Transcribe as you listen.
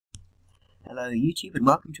Hello YouTube and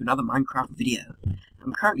welcome to another Minecraft video.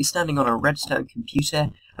 I'm currently standing on a Redstone computer,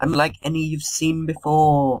 unlike any you've seen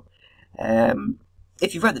before.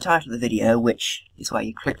 If you've read the title of the video, which is why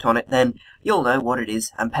you clicked on it, then you'll know what it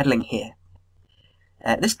is I'm peddling here.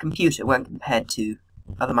 This computer, when compared to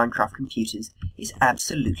other Minecraft computers, is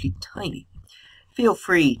absolutely tiny. Feel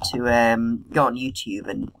free to go on YouTube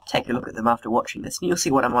and take a look at them after watching this, and you'll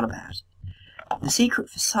see what I'm on about. The secret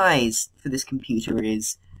for size for this computer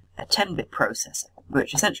is a 10-bit processor,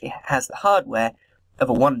 which essentially has the hardware of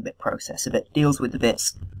a 1-bit processor, but deals with the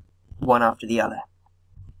bits one after the other.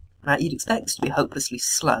 Now, you'd expect this to be hopelessly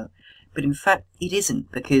slow, but in fact it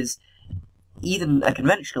isn't, because even a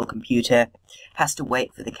conventional computer has to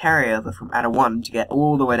wait for the carryover from adder 1 to get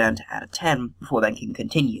all the way down to adder 10 before they can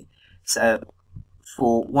continue. So,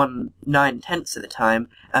 for 9/10 of the time,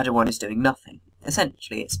 adder 1 is doing nothing.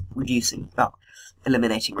 Essentially, it's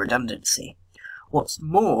eliminating redundancy. What's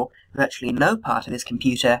more, virtually no part of this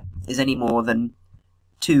computer is any more than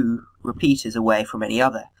 2 repeaters away from any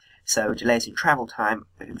other, so delays in travel time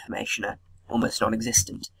of information are almost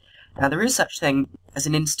non-existent. Now, there is such thing as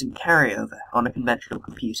an instant carryover on a conventional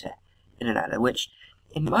computer in an adder, which,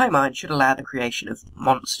 in my mind, should allow the creation of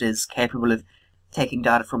monsters capable of taking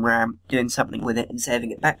data from RAM, doing something with it, and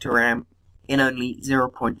saving it back to RAM in only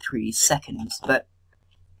 0.3 seconds, but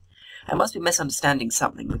I must be misunderstanding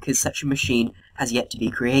something, because such a machine has yet to be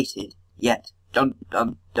created. Yet. Dun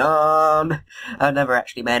dun dun! I've never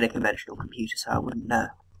actually made a conventional computer, so I wouldn't know.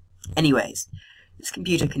 Anyways, this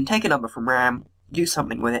computer can take a number from RAM, do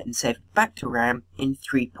something with it, and save it back to RAM in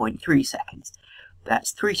 3.3 seconds.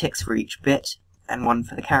 That's 3 ticks for each bit, and 1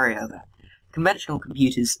 for the carryover. Conventional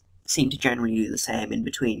computers seem to generally do the same in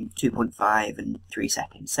between 2.5 and 3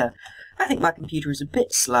 seconds, so I think my computer is a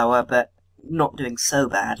bit slower, but not doing so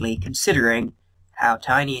badly, considering how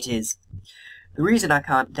tiny it is. The reason I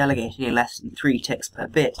can't delegate any less than 3 ticks per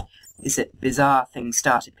bit is that bizarre things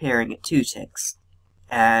start appearing at 2 ticks,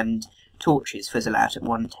 and torches fizzle out at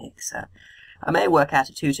 1 tick, so I may work out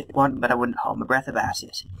a 2-tick one, but I wouldn't hold my breath about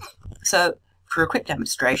it. So, for a quick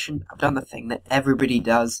demonstration, I've done the thing that everybody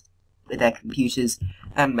does with their computers,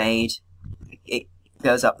 and it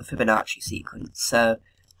goes up the Fibonacci sequence. So,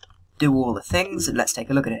 do all the things, and let's take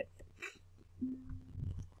a look at it.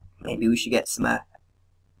 Maybe we should get some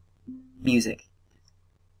music.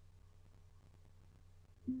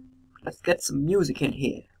 Let's get some music in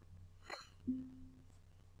here.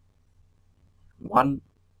 1,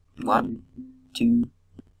 2,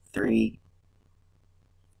 3.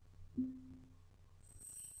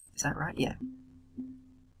 Is that right? Yeah.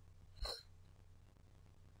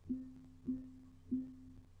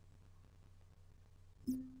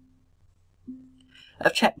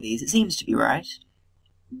 I've checked these. It seems to be right.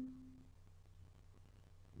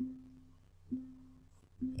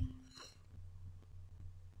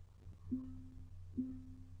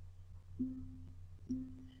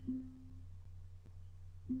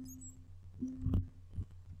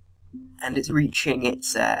 And it's reaching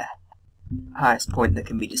its highest point that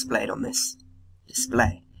can be displayed on this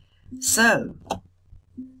display. So,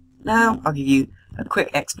 now I'll give you a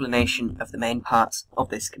quick explanation of the main parts of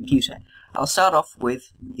this computer. I'll start off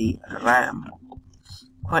with the RAM.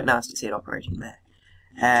 Quite nice to see it operating there.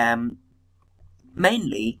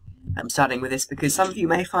 Mainly, I'm starting with this because some of you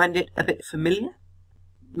may find it a bit familiar.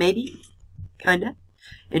 Maybe? Kinda?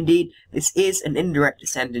 Indeed, this is an indirect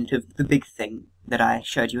descendant of the big thing that I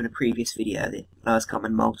showed you in a previous video, the lowest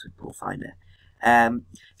common multiple finder.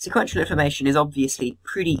 Sequential information is obviously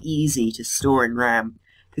pretty easy to store in RAM,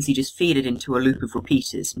 because you just feed it into a loop of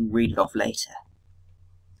repeaters and read it off later.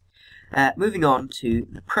 Moving on to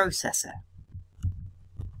the processor.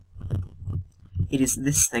 It is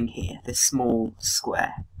this thing here, this small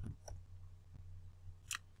square.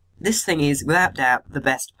 This thing is, without doubt, the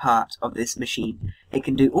best part of this machine. It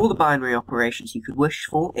can do all the binary operations you could wish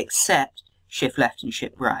for, except shift left and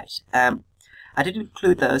shift right. I didn't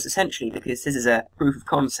include those essentially because this is a proof of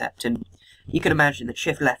concept, and you can imagine that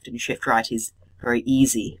shift left and shift right is very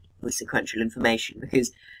easy with sequential information,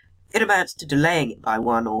 because it amounts to delaying it by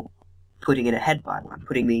 1 or putting it ahead by 1,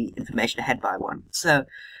 putting the information ahead by 1. So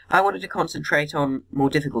I wanted to concentrate on more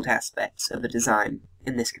difficult aspects of the design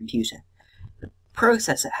in this computer. The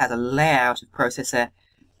processor has a layout of processor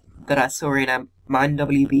that I saw in a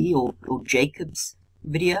MindWB or Jacob's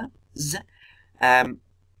videos,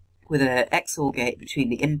 with an XOR gate between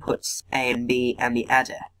the inputs A and B and the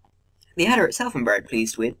adder. The adder itself I'm very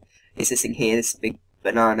pleased with. It's this thing here, this big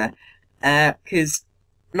banana, because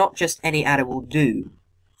not just any adder will do.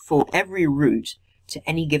 For every root to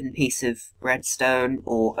any given piece of redstone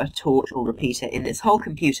or a torch or repeater in this whole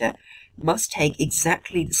computer must take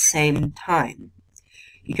exactly the same time.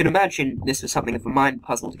 You can imagine this was something of a mind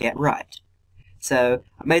puzzle to get right. So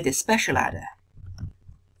I made this special adder.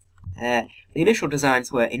 The initial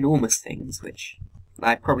designs were enormous things, which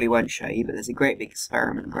I probably won't show you, but there's a great big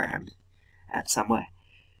experiment ground somewhere.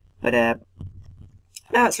 But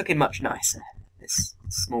now it's looking much nicer, this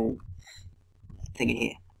small thing in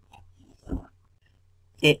here.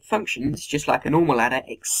 It functions just like a normal adder,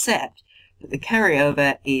 except that the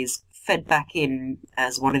carryover is fed back in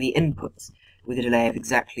as one of the inputs with a delay of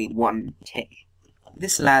exactly 1 tick.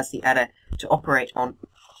 This allows the adder to operate on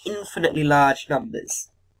infinitely large numbers.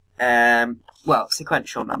 Well,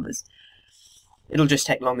 sequential numbers. It'll just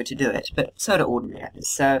take longer to do it, but so do ordinary adders.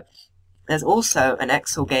 So there's also an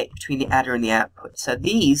XOR gate between the adder and the output. So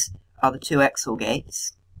these are the 2 XOR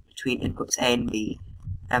gates between inputs A and B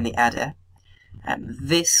and the adder. And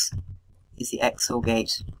this is the XOR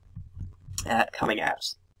gate coming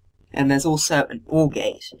out. And there's also an OR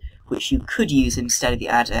gate, which you could use instead of the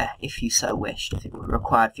adder if you so wished, if it were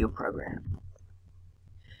required for your program.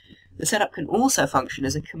 The setup can also function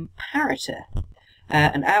as a comparator,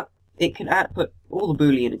 it can output all the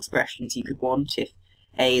Boolean expressions you could want if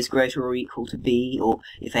A is greater or equal to B, or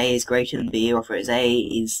if A is greater than B, or if A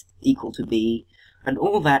is equal to B, and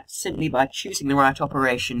all that simply by choosing the right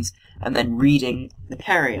operations and then reading the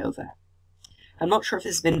carryover. I'm not sure if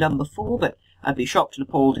this has been done before, but I'd be shocked and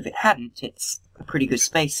appalled if it hadn't. It's a pretty good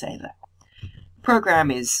space saver. The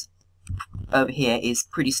program over here is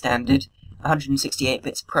pretty standard, 168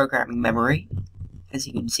 bits programming memory, as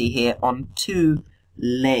you can see here, on 2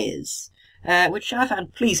 layers, which I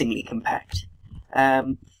found pleasingly compact.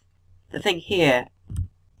 The thing here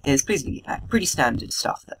is pleasingly compact, pretty standard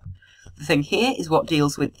stuff though. The thing here is what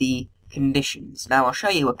deals with the conditions. Now I'll show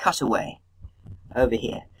you a cutaway over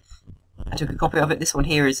here. I took a copy of it. This one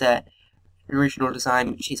here is an original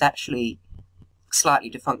design which is actually slightly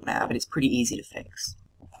defunct now, but it's pretty easy to fix.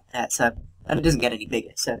 And it doesn't get any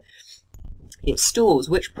bigger. So it stores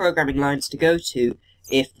which programming lines to go to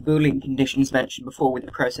if the Boolean conditions mentioned before with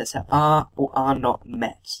the processor are or are not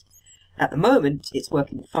met. At the moment, it's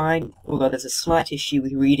working fine, although there's a slight issue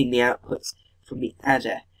with reading the outputs from the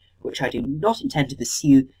adder, which I do not intend to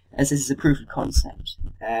pursue, as this is a proof of concept,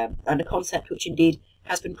 and a concept which indeed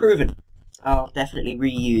has been proven. I'll definitely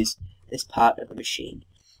reuse this part of the machine.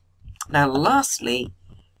 Now lastly,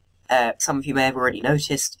 some of you may have already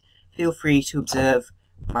noticed, feel free to observe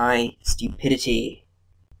my stupidity.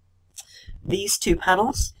 These 2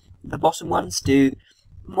 panels, the bottom ones, do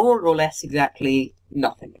more or less exactly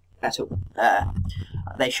nothing at all.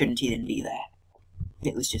 They shouldn't even be there.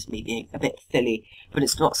 It was just me being a bit silly, but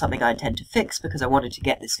it's not something I intend to fix because I wanted to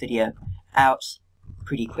get this video out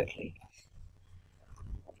pretty quickly.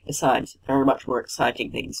 Besides, there are much more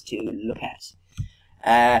exciting things to look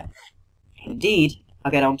at. Indeed,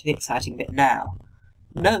 I'll get on to the exciting bit now.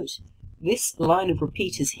 Note, this line of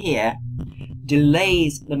repeaters here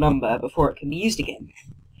delays the number before it can be used again.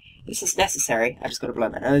 This is necessary. I just got to blow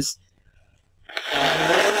my nose.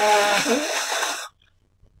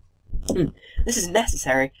 This is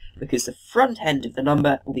necessary because the front end of the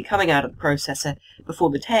number will be coming out of the processor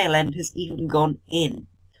before the tail end has even gone in.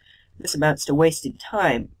 This amounts to wasted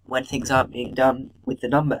time when things aren't being done with the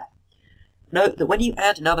number. Note that when you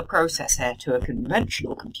add another processor to a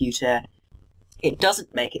conventional computer, it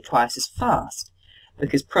doesn't make it twice as fast,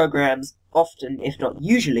 because programs often, if not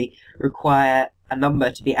usually, require a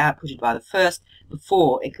number to be outputted by the first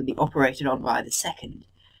before it can be operated on by the second.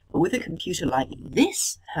 But with a computer like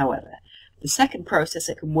this, however, the second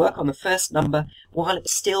processor can work on the first number while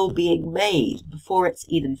it's still being made, before it's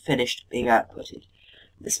even finished being outputted.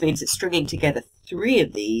 This means that stringing together three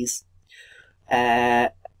of these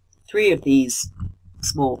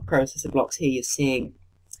small processor blocks here you're seeing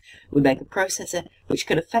would make a processor which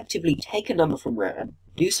can effectively take a number from RAM,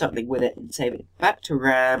 do something with it, and save it back to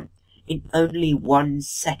RAM in only 1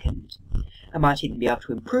 second. I might even be able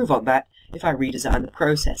to improve on that if I redesign the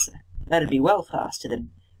processor. That'd be well faster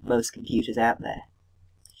than most computers out there.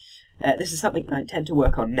 This is something I intend to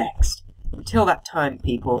work on next. Until that time,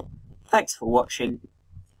 people, thanks for watching,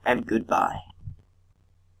 and goodbye.